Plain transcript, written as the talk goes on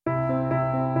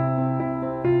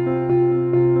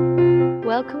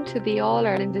Welcome to the All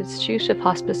Ireland Institute of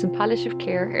Hospice and Palliative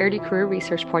Care Early Career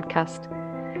Research podcast.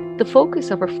 The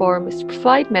focus of our forum is to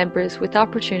provide members with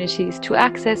opportunities to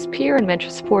access peer and mentor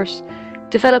support,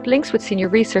 develop links with senior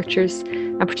researchers,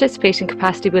 and participate in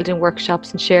capacity building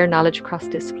workshops and share knowledge across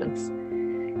disciplines.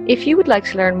 If you would like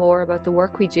to learn more about the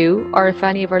work we do, or if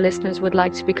any of our listeners would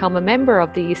like to become a member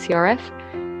of the ECRF,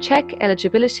 check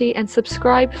eligibility and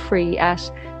subscribe free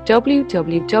at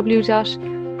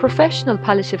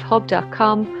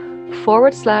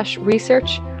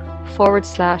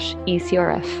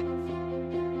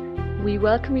www.professionalpalliativehub.com/research/ECRF. We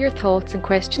welcome your thoughts and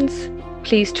questions.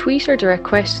 Please tweet or direct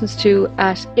questions to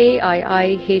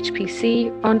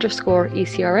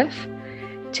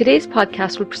 @AIIHPC_ECRF. Today's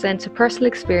podcast will present a personal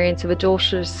experience of a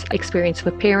daughter's experience of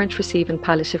a parent receiving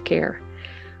palliative care.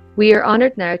 We are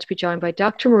honoured now to be joined by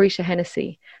Dr. Marita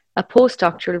Hennessy, a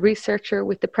postdoctoral researcher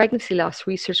with the Pregnancy Loss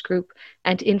Research Group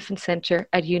and Infant Centre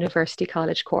at University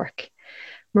College Cork.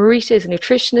 Marita is a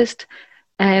nutritionist,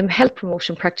 health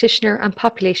promotion practitioner and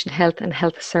population health and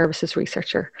health services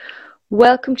researcher.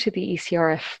 Welcome to the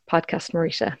ECRF podcast,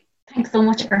 Marita. Thanks so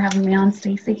much for having me on,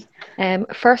 Stacey.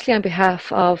 Firstly, on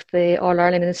behalf of the All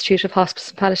Ireland Institute of Hospice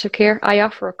and Palliative Care, I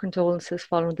offer our condolences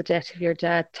following the death of your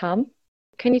dad, Tom.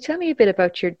 Can you tell me a bit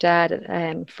about your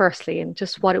dad, firstly, and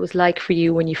just what it was like for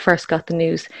you when you first got the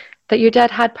news that your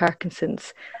dad had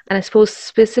Parkinson's, and I suppose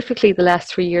specifically the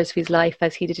last 3 years of his life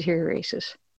as he deteriorated?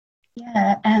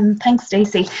 Yeah, thanks,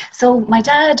 Stacey. So my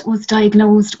dad was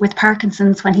diagnosed with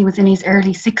Parkinson's when he was in his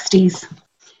early 60s.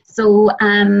 So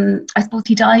I suppose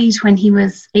he died when he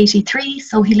was 83,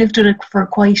 so he lived with it for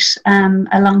quite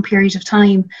a long period of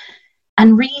time.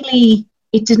 And really,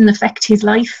 it didn't affect his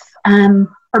life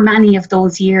for many of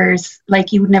those years.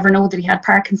 Like, you would never know that he had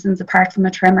Parkinson's apart from a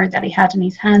tremor that he had in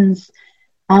his hands.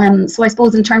 So I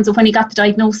suppose in terms of when he got the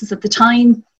diagnosis at the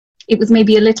time, it was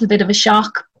maybe a little bit of a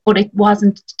shock, but it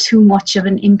wasn't too much of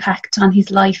an impact on his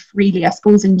life, really, I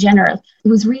suppose, in general. It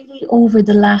was really over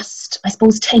the last,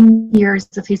 10 years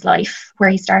of his life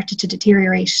where he started to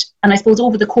deteriorate. And I suppose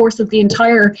over the course of the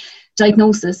entire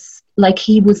diagnosis, like,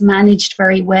 he was managed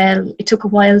very well. It took a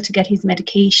while to get his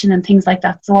medication and things like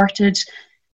that sorted,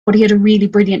 but he had a really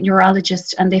brilliant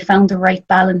neurologist and they found the right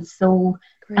balance. So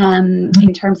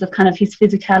in terms of kind of his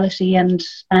physicality and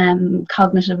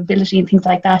cognitive ability and things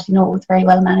like that, it was very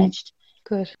well managed.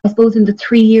 Good. I suppose in the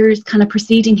 3 years kind of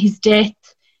preceding his death,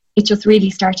 it just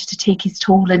really started to take his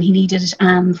toll and he needed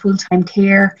full-time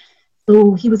care.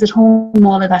 So he was at home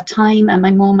all of that time, and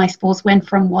my mum, I suppose, went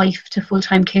from wife to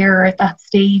full-time carer at that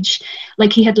stage.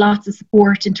 Like, he had lots of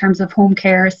support in terms of home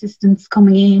care assistants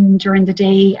coming in during the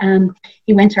day, and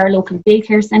he went to our local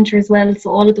daycare centre as well. So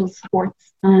all of those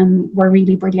supports were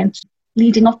really brilliant.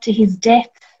 Leading up to his death,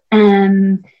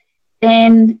 then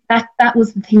that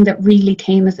was the thing that really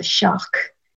came as a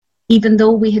shock. Even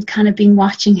though we had kind of been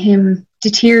watching him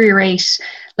deteriorate,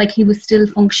 like, he was still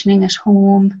functioning at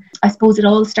home. I suppose it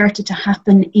all started to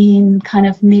happen in kind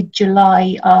of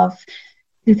mid-July of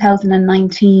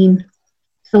 2019.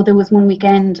 So there was one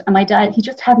weekend and my dad, he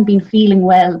just hadn't been feeling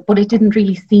well, but it didn't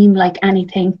really seem like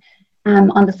anything.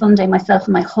 On the Sunday, myself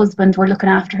and my husband were looking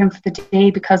after him for the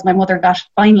day because my mother got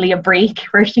finally a break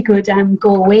where she could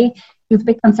go away. He was a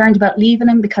bit concerned about leaving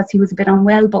him because he was a bit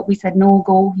unwell, but we said, no,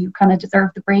 go, you kind of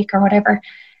deserve the break or whatever.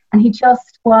 And he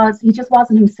just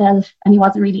wasn't himself, and he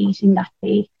wasn't really eating that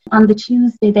day. On the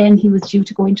Tuesday then, he was due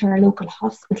to go into our local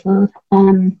hospital,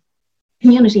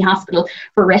 community hospital,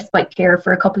 for respite care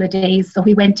for a couple of days. So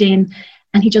he went in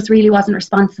and he just really wasn't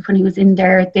responsive when he was in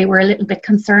there. They were a little bit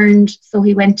concerned. So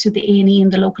he went to the A&E in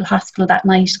the local hospital that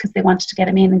night because they wanted to get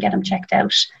him in and get him checked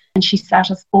out. And she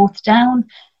sat us both down.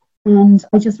 And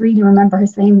I just really remember her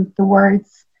saying the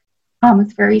words, "Tom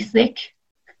is very sick.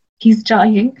 He's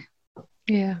dying."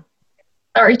 Yeah.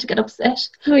 Sorry to get upset.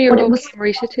 No, you're okay,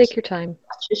 Marita. Take your time.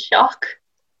 Such a shock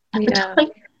at the time.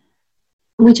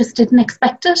 We just didn't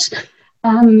expect it.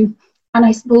 And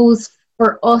I suppose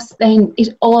for us then,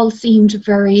 it all seemed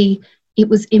it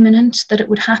was imminent that it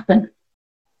would happen.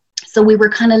 So we were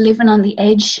kind of living on the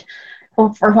edge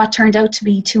for what turned out to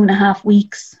be 2.5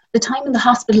 weeks. The time in the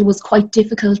hospital was quite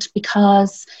difficult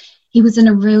because he was in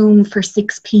a room for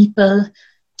 6 people.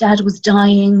 Dad was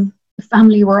dying. The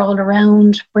family were all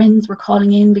around. Friends were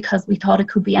calling in because we thought it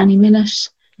could be any minute.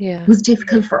 Yeah. It was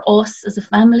difficult for us as a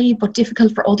family, but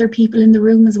difficult for other people in the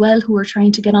room as well who were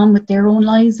trying to get on with their own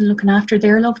lives and looking after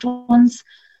their loved ones.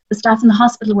 The staff in the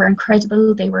hospital were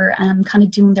incredible. They were kind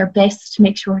of doing their best to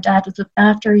make sure Dad was looked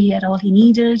after. He had all he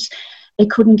needed. They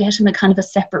couldn't get him a kind of a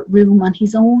separate room on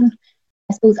his own.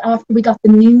 I suppose after we got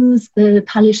the news, the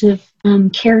palliative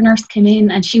care nurse came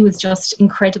in and she was just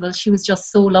incredible. She was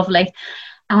just so lovely.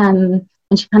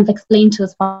 and she kind of explained to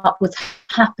us what was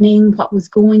happening, what was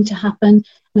going to happen. And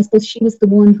I suppose she was the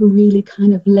one who really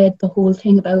kind of led the whole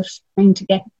thing about trying to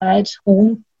get Dad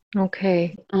home.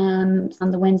 Okay. On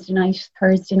the Wednesday night,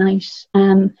 Thursday night,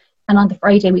 and on the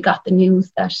Friday we got the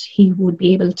news that he would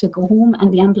be able to go home,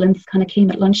 and the ambulance kind of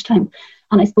came at lunchtime.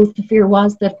 And I suppose the fear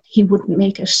was that he wouldn't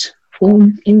make it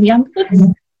home in the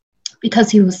ambulance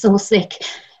because he was so sick.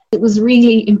 It was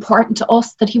really important to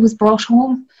us that he was brought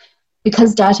home,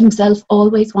 because Dad himself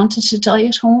always wanted to die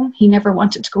at home. He never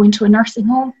wanted to go into a nursing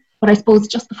home. But I suppose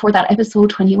just before that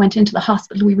episode, when he went into the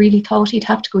hospital, we really thought he'd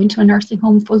have to go into a nursing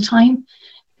home full time,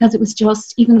 because it was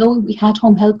just, even though we had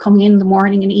home help coming in the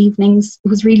morning and evenings, it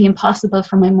was really impossible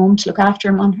for my mum to look after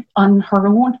him on her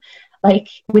own. Like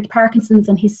with Parkinson's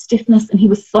and his stiffness, and he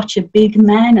was such a big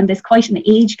man, and there's quite an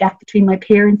age gap between my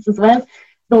parents as well.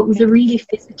 So it was a really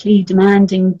physically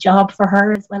demanding job for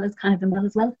her, as well as kind of him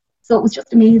as well. So it was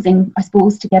just amazing, I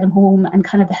suppose, to get him home, and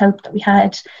kind of the help that we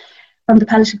had from the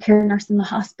palliative care nurse in the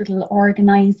hospital,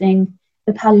 organising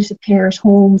the palliative care at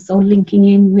home, so linking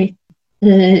in with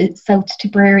the South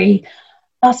Tipperary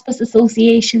Hospice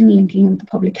Association, linking in with the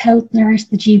public health nurse,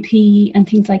 the GP and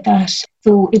things like that.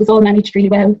 So it was all managed really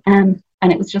well, and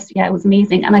it was just, it was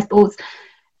amazing. And I suppose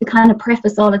to kind of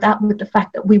preface all of that with the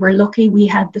fact that we were lucky, we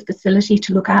had the facility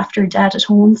to look after Dad at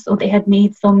home. So they had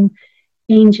made some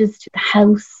changes to the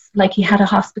house, like he had a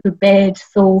hospital bed,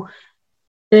 so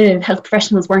the health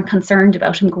professionals weren't concerned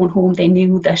about him going home. They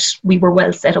knew that we were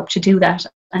well set up to do that,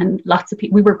 and lots of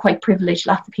people, we were quite privileged.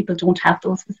 Lots of people don't have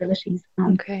those facilities.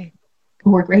 Okay.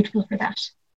 We're grateful for that.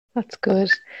 That's good.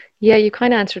 Yeah, you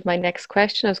kind of answered my next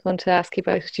question. I was going to ask you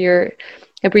about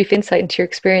a brief insight into your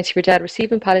experience of your dad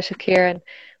receiving palliative care, and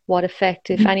what effect,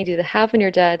 if any, did it have on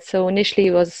your dad. So initially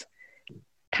it was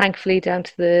thankfully down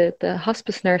to the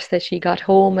hospice nurse that she got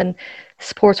home, and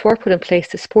supports were put in place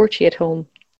to support you at home.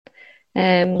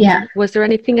 Was there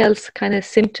anything else kind of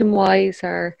symptom wise,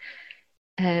 or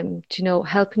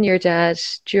helping your dad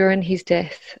during his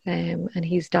death and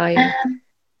he's dying?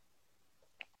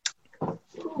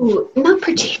 Not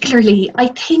particularly. I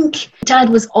think Dad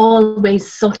was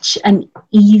always such an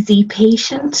easy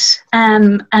patient,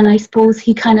 and I suppose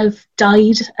he kind of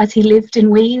died as he lived in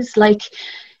ways like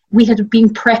we had been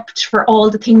prepped for all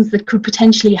the things that could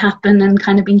potentially happen, and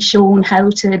kind of been shown how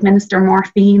to administer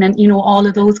morphine and all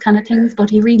of those kind of things, but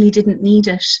he really didn't need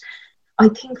it. I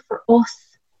think for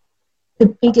us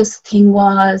the biggest thing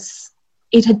was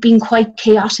it had been quite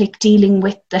chaotic dealing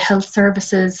with the health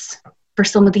services for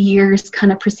some of the years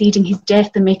kind of preceding his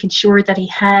death, and making sure that he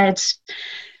had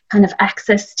kind of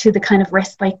access to the kind of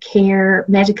respite care,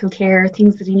 medical care,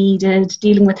 things that he needed,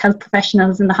 dealing with health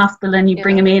professionals in the hospital, and you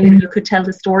bring him in and you could tell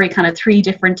the story kind of 3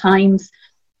 different times.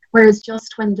 Whereas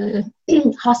just when the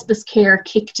hospice care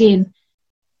kicked in,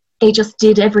 they just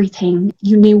did everything.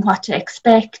 You knew what to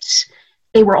expect.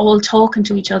 They were all talking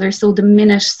to each other. So the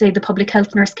minute, say, the public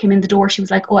health nurse came in the door, she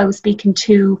was like, oh, I was speaking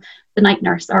to the night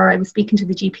nurse, or I was speaking to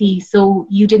the GP. So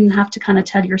you didn't have to kind of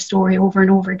tell your story over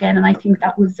and over again. And I think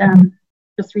that was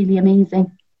just really amazing.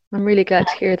 I'm really glad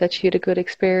to hear that you had a good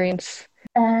experience.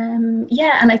 And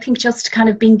I think just kind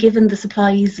of being given the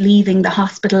supplies leaving the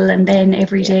hospital, and then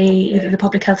every day either the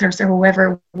public health nurse or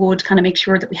whoever would kind of make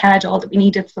sure that we had all that we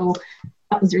needed. So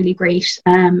that was really great.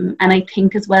 And I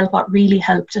think as well what really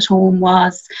helped at home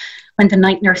was when the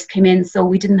night nurse came in. So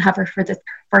we didn't have her for the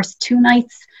first 2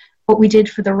 nights, but we did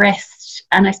for the rest.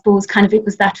 And I suppose kind of it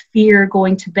was that fear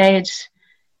going to bed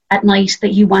at night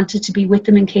that you wanted to be with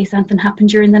them in case anything happened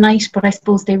during the night. But I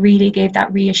suppose they really gave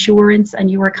that reassurance, and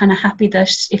you were kind of happy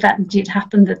that if that did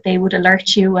happen that they would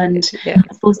alert you. And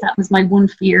I suppose that was my one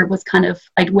fear, was kind of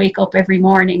I'd wake up every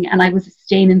morning and I was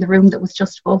staying in the room that was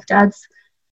just above Dad's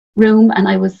room, and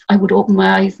I would open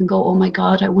my eyes and go, oh my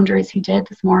God, I wonder, is he dead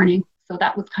this morning? So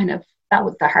that was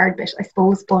the hard bit, I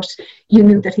suppose, but you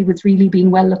knew that he was really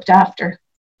being well looked after.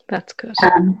 That's good.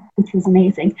 Which was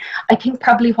amazing. I think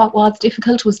probably what was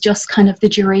difficult was just kind of the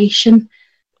duration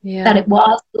that it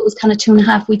was. It was kind of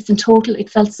 2.5 weeks in total. It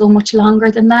felt so much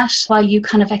longer than that. While you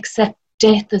kind of accept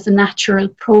death as a natural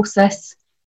process,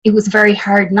 it was very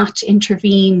hard not to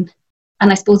intervene.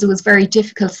 And I suppose it was very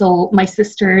difficult. So my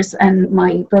sisters and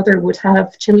my brother would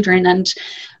have children, and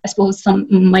I suppose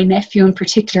my nephew in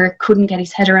particular couldn't get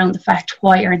his head around the fact,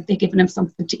 why aren't they giving him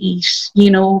something to eat?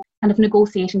 Kind of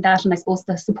negotiating that, and I suppose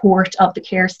the support of the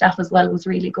care staff as well was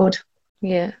really good.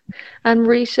 Yeah. And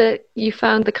Marisha, you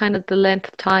found the length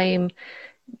of time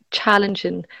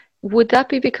challenging. Would that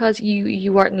be because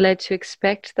you weren't led to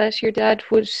expect that your dad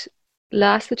would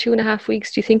last the 2.5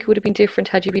 weeks? Do you think it would have been different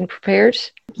had you been prepared?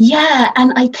 Yeah,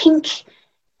 and I think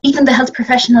even the health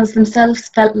professionals themselves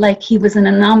felt like he was an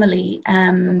anomaly.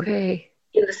 Okay.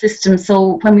 in the system.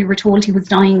 So when we were told he was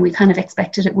dying, we kind of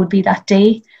expected it would be that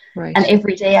day. Right. And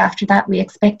every day after that, we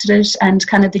expected it. And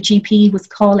kind of the GP was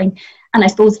calling. And I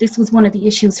suppose this was one of the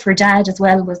issues for Dad as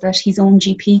well, was that his own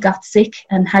GP got sick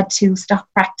and had to stop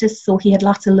practice. So he had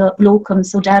lots of locums.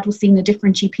 So Dad was seeing a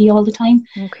different GP all the time.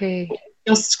 Okay.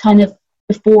 Just kind of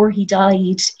before he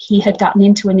died, he had gotten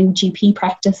into a new GP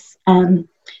practice.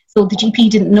 So the GP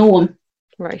didn't know him.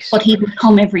 Right. But he would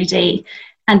come every day.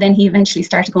 And then he eventually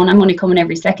started going, I'm only coming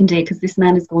every second day because this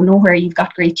man is going nowhere. You've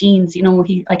got great genes. You know,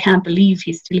 I can't believe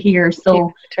he's still here. So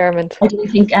he's determined. I don't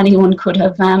think anyone could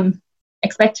have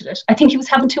expected it. I think he was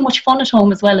having too much fun at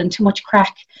home as well and too much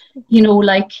crack. You know,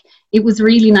 like it was a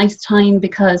really nice time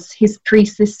because his 3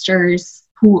 sisters,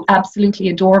 who absolutely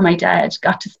adore my dad,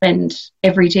 got to spend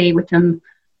every day with him.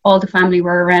 All the family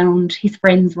were around. His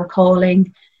friends were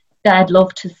calling. Dad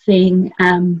loved to sing.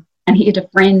 And he had a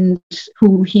friend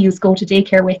who he used to go to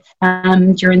daycare with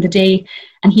during the day,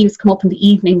 and he used to come up in the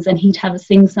evenings and he'd have a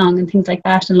sing-song and things like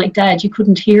that. And like Dad, you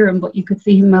couldn't hear him, but you could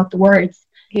see him mouth the words.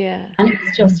 Yeah. And it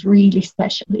was just really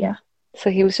special, yeah.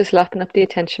 So he was just lapping up the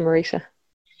attention, Marita.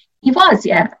 He was,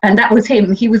 yeah. And that was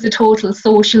him. He was a total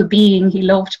social being. He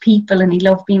loved people and he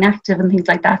loved being active and things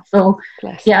like that. So,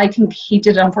 yeah, I think he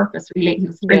did it on purpose, really. He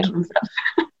was great with himself.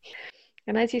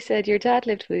 And as you said, your dad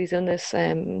lived with his illness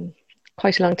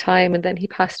quite a long time, and then he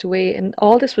passed away. And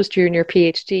all this was during your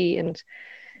PhD. And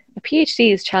a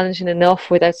PhD is challenging enough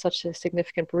without such a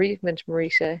significant bereavement,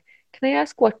 Marita. Can I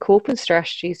ask, what coping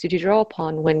strategies did you draw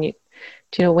upon when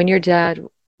when your dad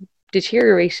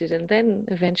deteriorated and then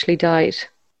eventually died?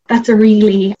 That's a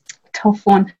really tough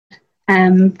one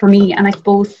for me. And I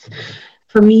suppose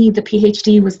for me, the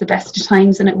PhD was the best of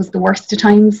times and it was the worst of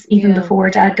times, even before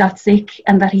Dad got sick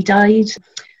and that he died.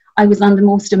 I was on the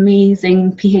most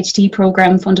amazing PhD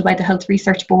program funded by the Health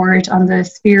Research Board on the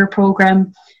SPHERE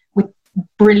program with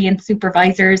brilliant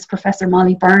supervisors, Professor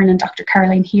Molly Byrne and Dr.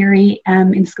 Caroline Heery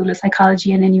in School of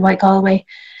Psychology in NUI Galway.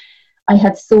 I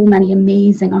had so many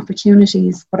amazing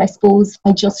opportunities, but I suppose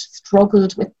I just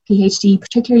struggled with PhD,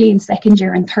 particularly in second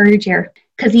year and third year.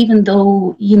 Because even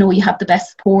though, you have the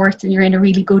best support and you're in a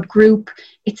really good group,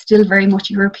 it's still very much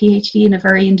your PhD and a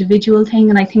very individual thing.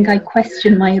 And I think I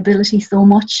questioned my ability so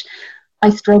much.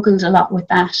 I struggled a lot with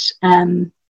that.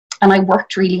 And I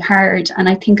worked really hard. And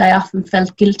I think I often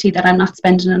felt guilty that I'm not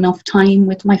spending enough time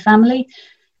with my family.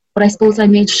 But I suppose I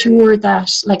made sure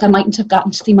that, I mightn't have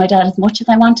gotten to see my dad as much as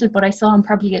I wanted, but I saw him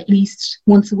probably at least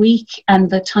once a week. And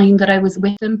the time that I was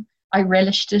with him, I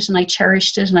relished it and I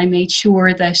cherished it. And I made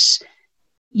sure that,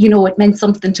 it meant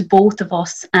something to both of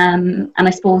us. And I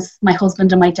suppose my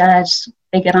husband and my dad,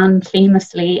 they get on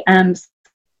famously.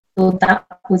 So that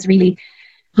was really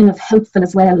kind of helpful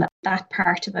as well, that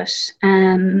part of it.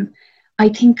 I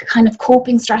think kind of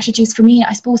coping strategies for me,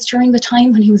 I suppose during the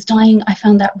time when he was dying, I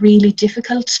found that really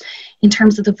difficult in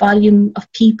terms of the volume of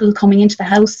people coming into the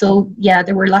house. So yeah,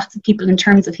 there were lots of people in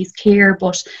terms of his care,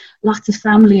 but lots of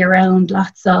family around,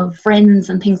 lots of friends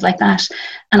and things like that.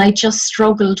 And I just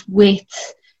struggled with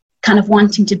kind of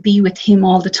wanting to be with him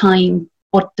all the time,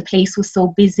 but the place was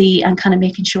so busy and kind of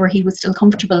making sure he was still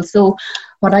comfortable. So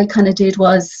what I kind of did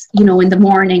was, in the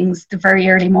mornings, the very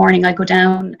early morning, I go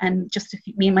down and just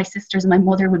me and my sisters and my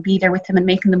mother would be there with him and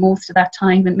making the most of that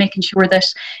time and making sure that,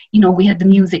 we had the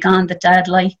music on that Dad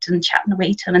liked and chatting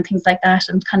away to him and things like that.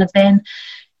 And kind of then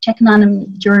checking on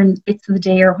him during bits of the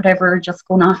day or whatever, just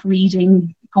going off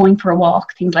reading, going for a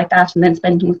walk, things like that, and then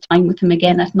spending time with him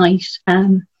again at night.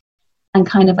 And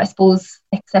kind of, I suppose,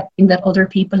 accepting that other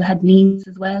people had needs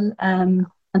as well, and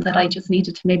that I just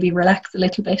needed to maybe relax a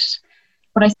little bit.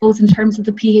 But I suppose in terms of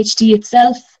the PhD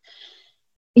itself,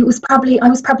 I was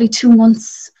probably 2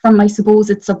 months from my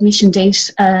supposed submission date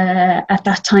at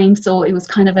that time. So it was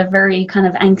kind of a very kind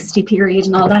of angsty period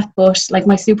and all that. But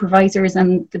my supervisors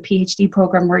and the PhD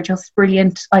program were just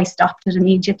brilliant. I stopped it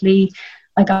immediately.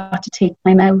 I got to take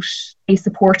time out. They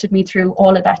supported me through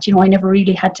all of that. I never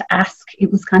really had to ask. It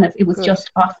was Good.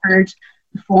 just offered.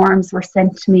 The forms were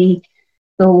sent to me.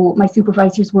 So my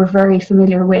supervisors were very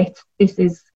familiar with, this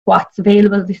is what's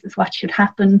available, this is what should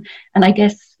happen. And I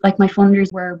guess my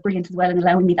funders were brilliant as well in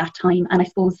allowing me that time. And I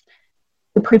suppose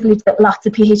the privilege that lots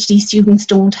of PhD students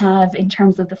don't have in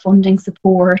terms of the funding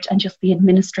support and just the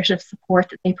administrative support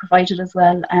that they provided as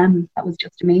well. That was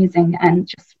just amazing and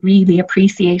just really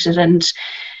appreciated, and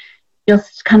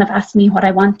just kind of asked me what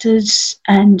I wanted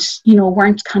and,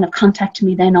 weren't kind of contacting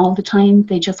me then all the time.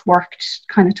 They just worked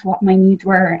kind of to what my needs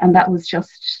were, and that was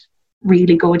just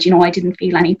really good. I didn't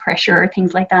feel any pressure or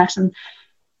things like that. And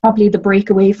probably the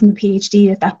break away from the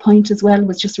PhD at that point as well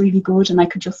was just really good, and I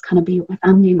could just kind of be with my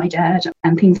family, my dad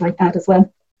and things like that as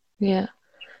well. Yeah.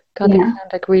 God, they sound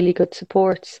like really good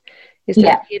supports. Is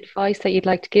there any advice that you'd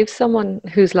like to give someone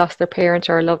who's lost their parent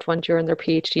or a loved one during their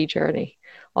PhD journey,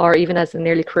 or even as an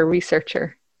early career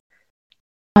researcher?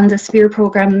 On the Sphere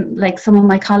program, like some of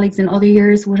my colleagues in other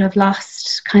years would have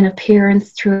lost kind of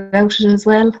parents throughout it as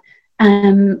well.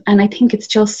 And I think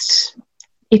it's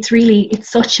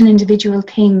such an individual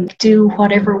thing. Do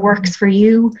whatever works for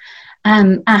you.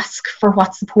 Ask for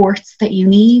what supports that you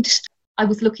need. I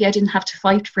was lucky I didn't have to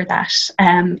fight for that.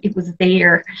 It was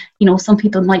there. You know, some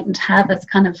people mightn't have as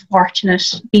kind of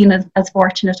fortunate, being as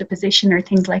fortunate a position or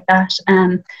things like that.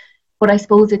 But I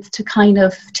suppose it's to kind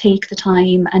of take the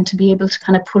time and to be able to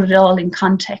kind of put it all in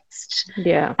context.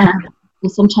 Yeah. And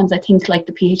sometimes I think like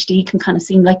the PhD can kind of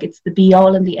seem like it's the be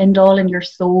all and the end all, and you're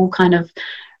so kind of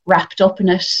wrapped up in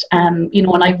it. You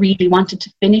know, and I really wanted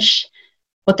to finish.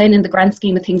 But then in the grand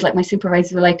scheme of things, like my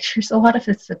supervisors were like, sure, so what if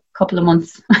it's a couple of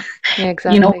months? Yeah,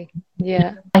 exactly. You know?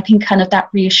 Yeah. I think kind of that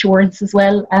reassurance as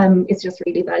well is just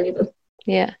really valuable.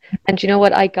 Yeah. And you know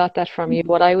what? I got that from you.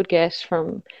 What I would get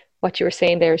from what you were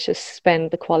saying there is just spend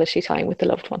the quality time with the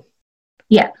loved one.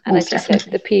 Yeah. And as you said,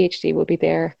 the PhD will be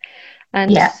there.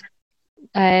 And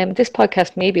this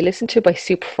podcast may be listened to by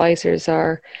supervisors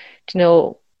or, you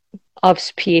know, of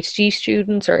PhD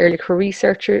students or early career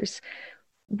researchers.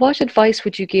 What advice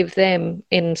would you give them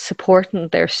in supporting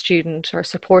their student or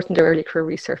supporting their early career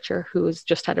researcher who has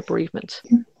just had a bereavement?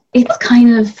 It's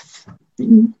kind of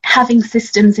having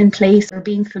systems in place or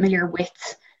being familiar with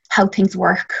how things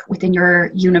work within your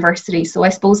university. So I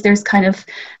suppose there's kind of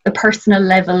the personal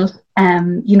level,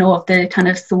 you know, of the kind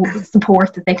of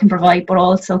support that they can provide, but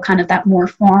also kind of that more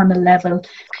formal level,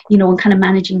 you know, and kind of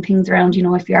managing things around, you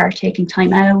know, if you are taking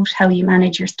time out, how you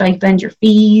manage your stipend, your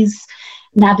fees,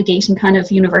 navigating kind of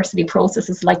university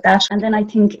processes like that. And then I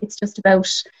think it's just about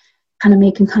kind of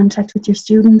making contact with your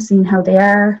students, seeing how they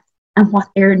are and what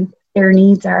their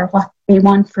needs are, what they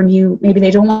want from you. Maybe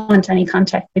they don't want any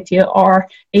contact with you, or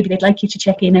maybe they'd like you to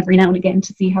check in every now and again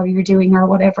to see how you're doing or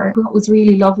whatever. What was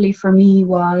really lovely for me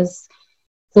was,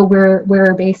 so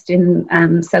we're based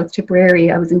in South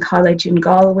Tipperary. I was in college in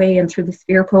Galway, and through the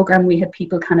Sphere program we had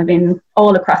people kind of in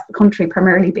all across the country,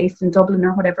 primarily based in Dublin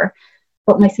or whatever.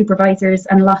 But my supervisors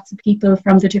and lots of people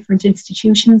from the different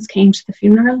institutions came to the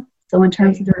funeral. So in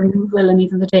terms of the removal and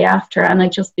even the day after, and I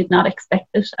just did not expect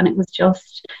it, and it was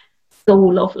just so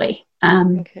lovely.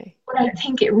 But I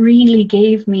think it really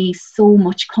gave me so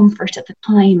much comfort at the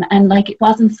time, and like it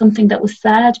wasn't something that was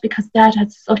sad, because Dad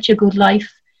had such a good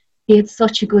life, he had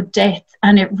such a good death,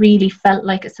 and it really felt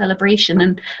like a celebration.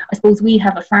 And I suppose we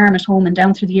have a farm at home, and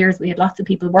down through the years we had lots of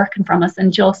people working from us,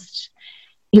 and just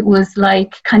it was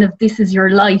like kind of, this is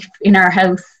your life in our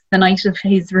house the night of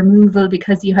his removal,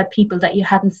 because you had people that you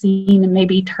hadn't seen in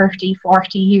maybe 30,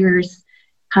 40 years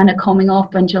kind of coming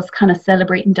up and just kind of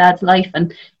celebrating Dad's life.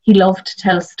 And he loved to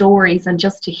tell stories, and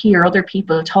just to hear other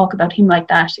people talk about him like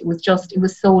that, it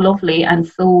was so lovely and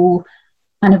so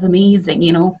kind of amazing,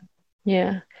 you know.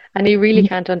 Yeah. And you really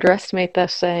can't underestimate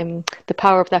that, the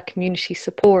power of that community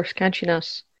support, can't you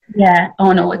not? Yeah.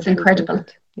 Oh no, it's incredible.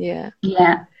 Yeah.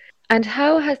 Yeah. And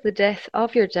how has the death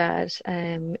of your dad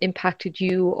impacted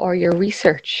you or your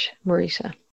research,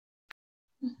 Marita?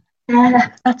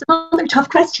 That's another tough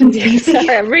question, Stacey.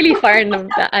 Sorry, I'm really firing them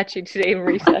at you today,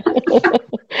 Marita.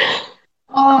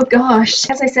 Oh gosh,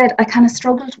 as I said, I kind of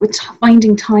struggled with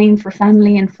finding time for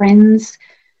family and friends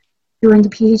during the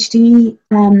PhD.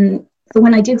 So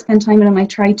when I did spend time with him, I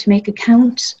tried to make it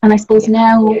count. And I suppose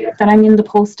now that I'm in the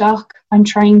postdoc, I'm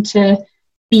trying to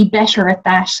be better at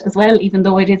that as well, even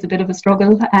though it is a bit of a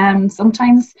struggle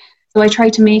sometimes. So I try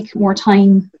to make more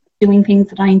time doing things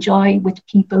that I enjoy with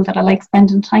people that I like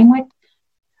spending time with.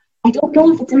 I don't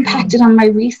know if it's impacted on my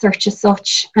research as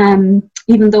such,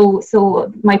 even though,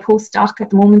 so my postdoc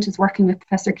at the moment is working with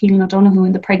Professor Keelan O'Donoghue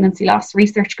in the pregnancy loss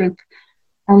research group,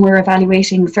 and we're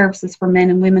evaluating services for men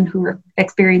and women who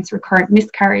experience recurrent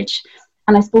miscarriage.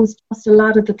 And I suppose just a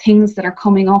lot of the things that are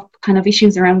coming up, kind of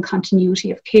issues around continuity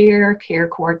of care, care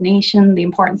coordination, the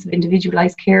importance of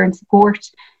individualised care and support,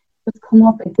 just come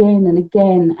up again and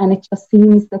again. And it just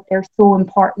seems that they're so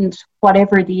important,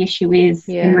 whatever the issue is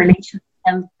in relation to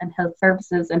health and health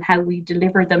services and how we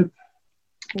deliver them.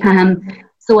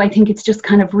 So I think it's just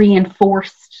kind of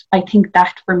reinforced, I think,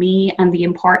 that for me and the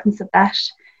importance of that.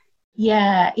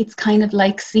 Yeah, it's kind of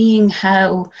like seeing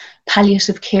how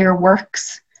palliative care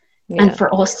works. Yeah. And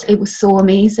for us, it was so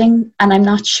amazing. And I'm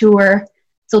not sure,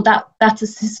 so that's a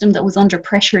system that was under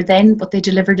pressure then, but they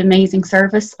delivered amazing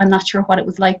service. I'm not sure what it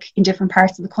was like in different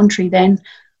parts of the country then,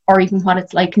 or even what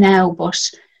it's like now. But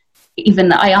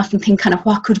even I often think kind of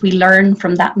what could we learn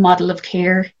from that model of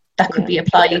care that could be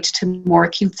applied to more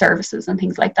acute services and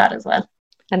things like that as well.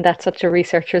 And that's such a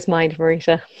researcher's mind,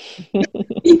 Marita.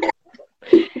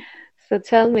 So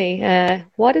tell me,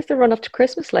 what is the run up to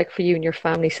Christmas like for you and your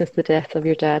family since the death of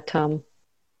your dad, Tom?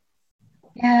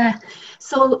 Yeah,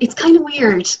 so it's kind of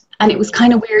weird, and it was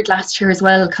kind of weird last year as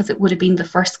well because it would have been the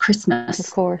first Of Christmas,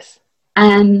 course.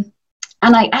 and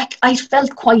I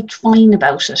felt quite fine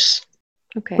about it,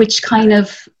 Okay. which kind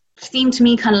of seemed to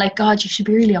me kind of like, God, you should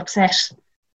be really upset,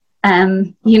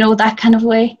 that kind of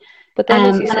way. But then,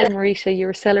 as you And said, Marita, you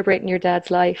were celebrating your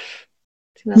dad's life.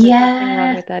 So there's nothing wrong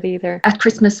yeah, with that either. at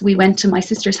Christmas we went to my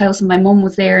sister's house and my mum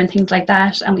was there and things like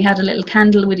that, and we had a little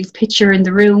candle with his picture in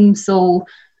the room, so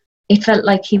it felt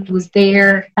like he was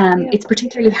there. Yeah. It's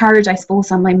particularly hard, I suppose,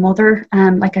 on my mother.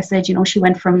 Like I said, she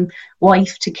went from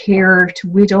wife to carer to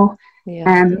widow.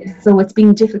 Yeah. So it's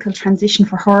been a difficult transition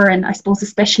for her, and I suppose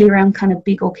especially around kind of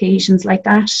big occasions like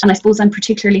that. And I suppose I'm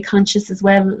particularly conscious as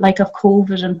well, like of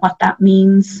COVID and what that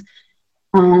means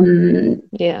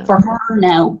Yeah. for her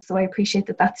now. So I appreciate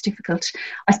that that's difficult.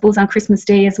 I suppose on Christmas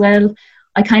Day as well,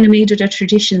 I kind of made it a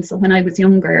tradition. So when I was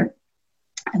younger,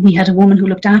 we had a woman who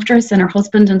looked after us and her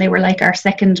husband, and they were like our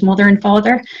second mother and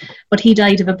father. But he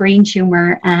died of a brain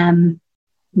tumour.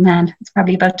 It's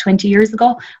probably about 20 years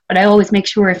ago. But I always make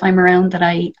sure if I'm around that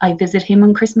I visit him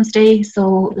on Christmas Day.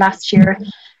 So last year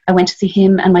I went to see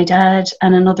him and my dad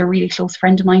and another really close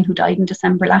friend of mine who died in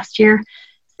December last year.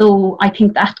 So I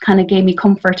think that kind of gave me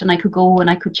comfort, and I could go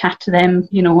and I could chat to them,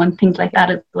 and things like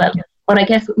that as well. But I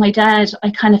guess with my dad,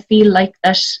 I kind of feel like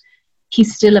that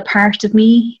he's still a part of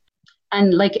me.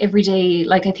 And like every day,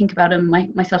 like I think about him,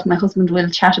 myself and my husband will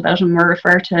chat about him or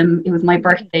refer to him. It was my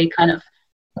birthday kind of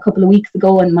a couple of weeks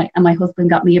ago, and my husband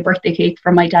got me a birthday cake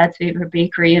from my dad's favourite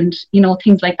bakery, and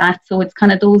things like that. So it's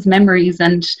kind of those memories,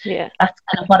 and that's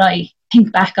kind of what I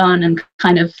think back on and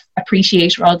kind of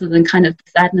appreciate rather than kind of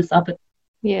the sadness of it.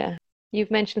 Yeah. You've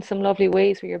mentioned some lovely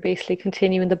ways where you're basically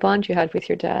continuing the bond you had with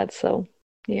your dad. So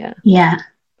Yeah.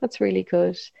 That's really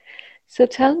good. So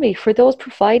tell me, for those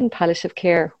providing palliative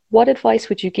care, what advice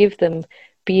would you give them,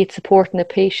 be it supporting a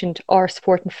patient or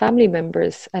supporting family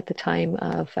members at the time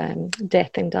of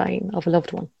death and dying of a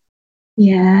loved one?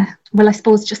 Yeah, well, I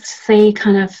suppose just to say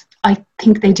I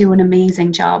think they do an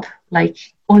amazing job, like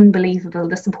unbelievable,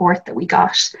 the support that we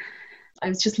got. I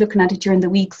was just looking at it during the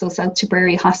week, so South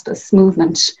Tipperary Hospice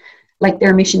Movement, like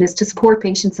their mission is to support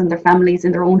patients and their families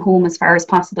in their own home as far as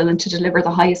possible and to deliver the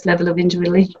highest level of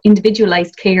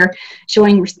individualised care,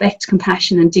 showing respect,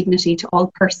 compassion and dignity to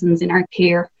all persons in our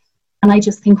care. And I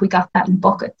just think we got that in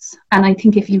buckets. And I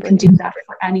think if you can do that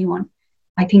for anyone,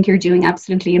 I think you're doing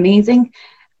absolutely amazing.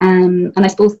 And I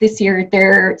suppose this year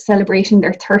they're celebrating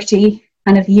their 30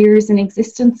 kind of years in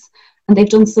existence, and they've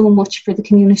done so much for the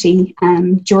community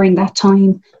during that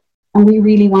time. And we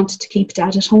really wanted to keep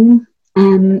Dad at home.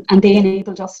 And they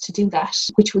enabled us to do that,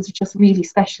 which was just really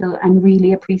special and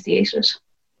really appreciated.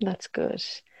 That's good.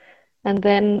 And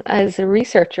then as a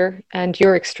researcher, and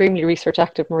you're extremely research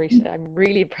active, Marita, I'm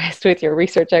really impressed with your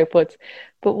research outputs,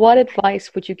 but what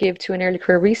advice would you give to an early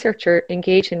career researcher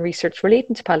engaged in research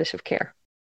relating to palliative care?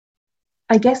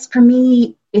 I guess for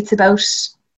me, it's about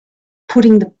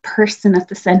putting the person at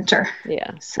the centre.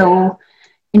 Yeah. So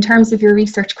in terms of your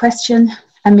research question,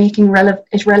 and making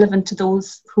it relevant to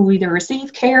those who either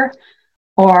receive care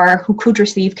or who could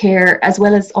receive care, as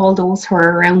well as all those who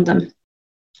are around them.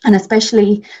 And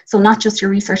especially, so not just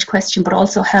your research question, but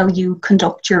also how you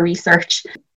conduct your research,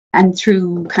 and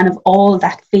through kind of all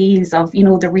that phase of,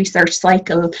 the research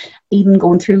cycle, even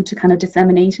going through to kind of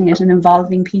disseminating it and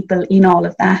involving people in all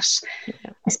of that.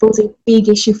 Yeah. I suppose a big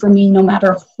issue for me, no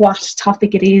matter what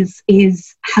topic it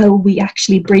is how we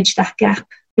actually bridge that gap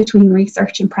between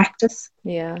research and practice.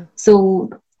 Yeah. So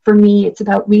for me, it's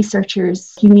about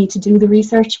researchers. You need to do the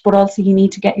research, but also you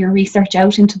need to get your research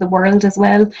out into the world as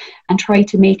well and try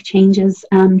to make changes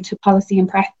to policy and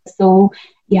practice. So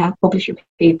yeah, publish your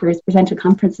papers, present at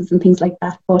conferences and things like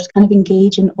that, but kind of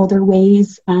engage in other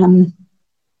ways to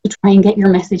try and get your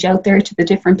message out there to the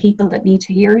different people that need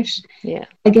to hear it. Yeah.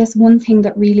 I guess one thing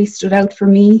that really stood out for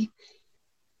me,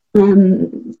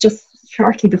 just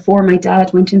shortly before my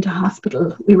dad went into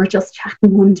hospital, we were just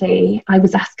chatting one day. I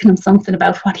was asking him something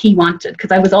about what he wanted,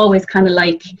 because I was always kind of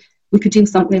like, we could do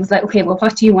something. It was like, okay, well,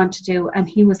 what do you want to do? And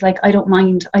he was like, I don't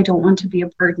mind. I don't want to be a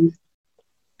burden.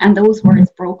 And those words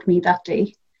broke me that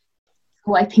day.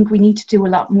 So I think we need to do a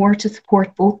lot more to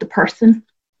support both the person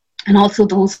and also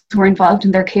those who are involved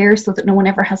in their care, so that no one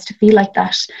ever has to feel like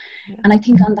that. Yeah. And I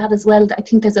think on that as well, I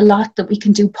think there's a lot that we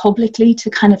can do publicly to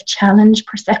kind of challenge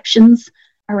perceptions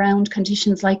around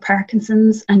conditions like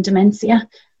Parkinson's and dementia,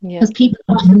 because people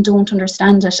often don't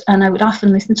understand it. And I would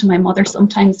often listen to my mother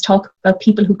sometimes talk about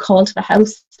people who call to the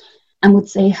house and would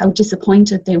say how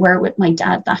disappointed they were with my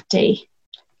dad that day,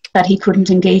 that he couldn't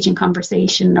engage in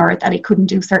conversation or that he couldn't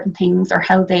do certain things, or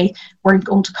how they weren't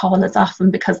going to call as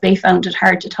often because they found it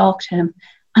hard to talk to him.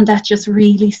 And that just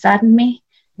really saddened me.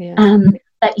 Yeah.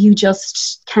 That you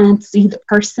just can't see the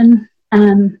person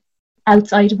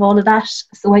outside of all of that.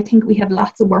 So I think we have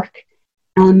lots of work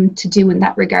to do in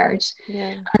that regard.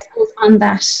 Yeah. I suppose on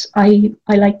that, I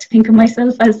like to think of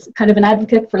myself as kind of an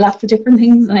advocate for lots of different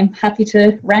things, and I'm happy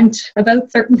to rant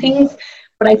about certain things.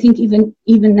 But I think even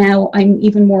now, I'm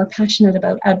even more passionate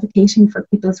about advocating for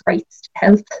people's rights to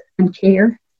health and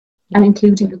care, and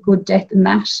including a good death in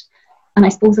that. And I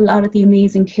suppose a lot of the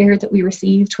amazing care that we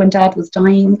received when Dad was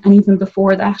dying, and even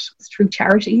before that, was through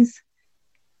charities.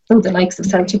 So the likes of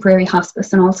South Tipperary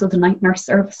Hospice, and also the Night Nurse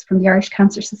Service from the Irish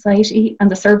Cancer Society.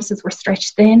 And the services were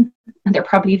stretched then, and they're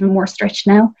probably even more stretched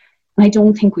now. And I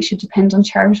don't think we should depend on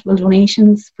charitable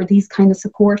donations for these kind of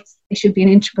supports. They should be an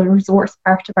integral resource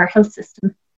part of our health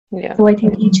system. Yeah. So I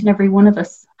think each and every one of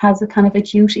us has a kind of a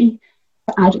duty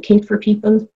to advocate for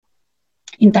people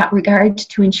in that regard,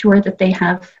 to ensure that they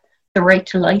have the right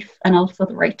to life and also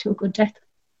the right to a good death.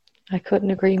 I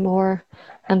couldn't agree more.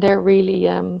 And they're really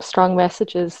strong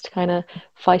messages to kind of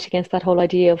fight against that whole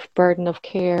idea of burden of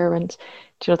care and,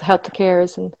 you know, the help to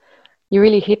carers. And you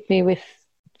really hit me with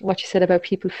what you said about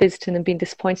people visiting and being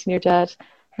disappointed in your dad,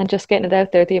 and just getting it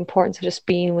out there, the importance of just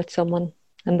being with someone,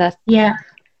 and that the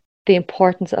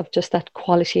importance of just that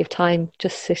quality of time,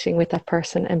 just sitting with that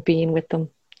person and being with them.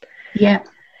 Yeah.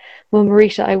 Well,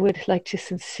 Marisha, I would like to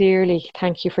sincerely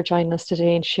thank you for joining us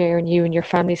today and sharing you and your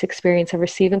family's experience of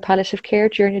receiving palliative care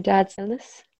during your dad's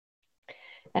illness.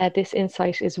 This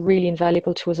insight is really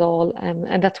invaluable to us all,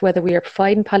 and that's whether we are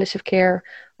providing palliative care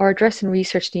or addressing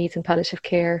research needs in palliative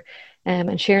care.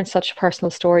 And sharing such a personal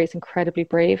story is incredibly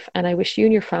brave, and I wish you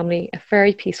and your family a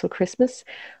very peaceful Christmas.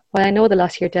 While I know the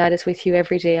loss of your dad is with you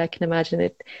every day, I can imagine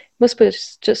it must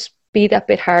just be that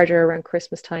bit harder around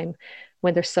Christmas time,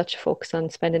 when there's such a focus on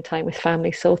spending time with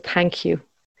family. So thank you.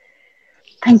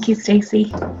 Thank you,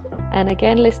 Stacey. And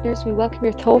again, listeners, we welcome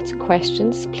your thoughts and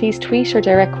questions. Please tweet or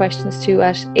direct questions to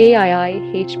at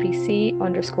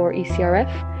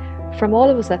AIIHPC_ECRF. From all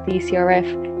of us at the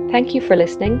ECRF, thank you for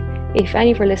listening. If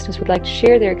any of our listeners would like to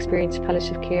share their experience of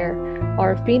palliative care,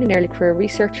 or have been an early career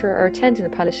researcher or attended a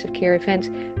palliative care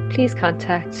event, please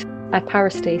contact at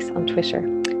PowerStace on Twitter.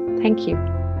 Thank you.